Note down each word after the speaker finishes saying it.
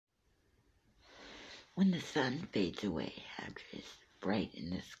When the sun fades away after it's bright in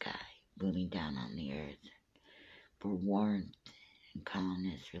the sky, booming down on the earth, for warmth and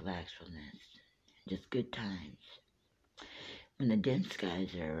calmness, relaxfulness, just good times. When the dim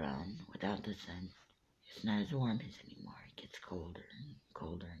skies are around without the sun, it's not as warm as anymore. It gets colder and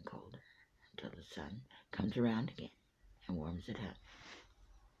colder and colder until the sun comes around again and warms it up.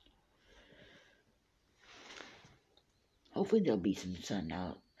 Hopefully there'll be some sun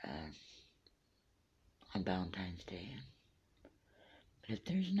out on Valentine's Day. But if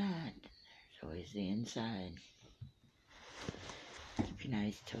there's not, there's always the inside. Keep you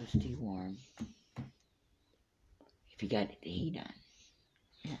nice, toasty, warm. If you got the heat on.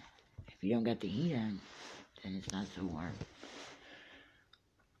 Yeah. If you don't got the heat on, then it's not so warm.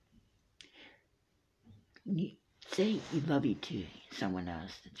 When you say you love you to someone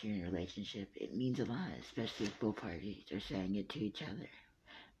else that you're in a relationship, it means a lot, especially if both parties are saying it to each other.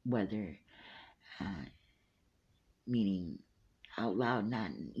 Whether, meaning out loud,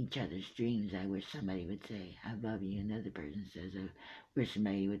 not in each other's dreams. I wish somebody would say, I love you, and the other person says, I wish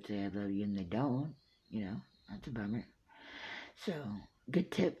somebody would say, I love you, and they don't. You know, that's a bummer. So,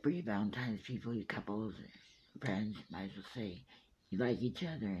 good tip for you Valentine's people, you couples, friends, might as well say you like each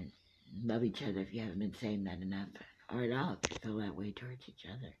other and love each other if you haven't been saying that enough, or at all if you feel that way towards each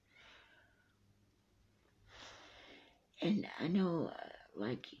other. And I know,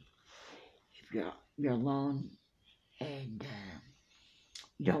 like, if you're alone and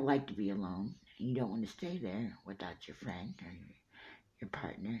you don't like to be alone, and you don't want to stay there without your friend or your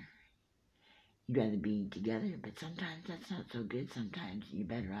partner, you'd rather be together, but sometimes that's not so good. Sometimes you're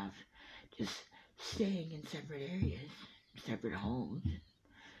better off just staying in separate areas, separate homes.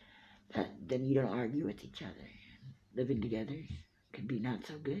 Then you don't argue with each other. Living together could be not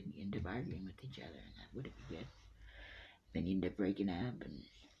so good. You end up arguing with each other, and that wouldn't be good. Then you end up breaking up and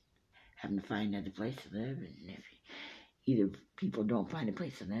having to find another place to live. And if either people don't find a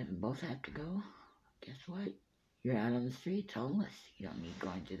place to live and both have to go, guess what? You're out on the streets homeless. You don't need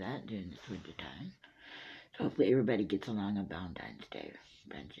going through that during this winter time. So hopefully everybody gets along on Valentine's Day or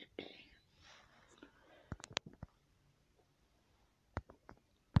Friendship Day.